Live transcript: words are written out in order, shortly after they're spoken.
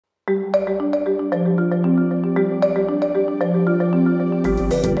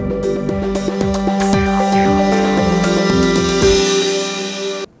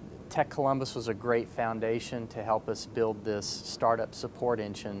TechColumbus was a great foundation to help us build this startup support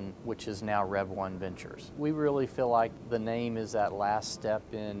engine, which is now Rev1 Ventures. We really feel like the name is that last step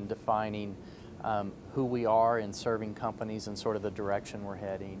in defining who we are in serving companies and sort of the direction we're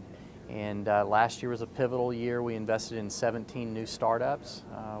heading. And last year was a pivotal year. We invested in 17 new startups,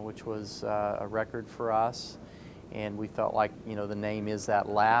 which was a record for us. And we felt like, you know, the name is that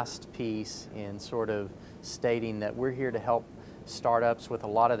last piece in sort of stating that we're here to help startups with a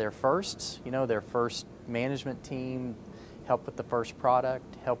lot of their firsts, you know, their first management team, help with the first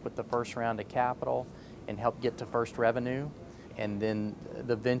product, help with the first round of capital, and help get to first revenue. And then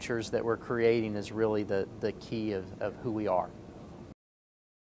the ventures that we're creating is really the key of who we are.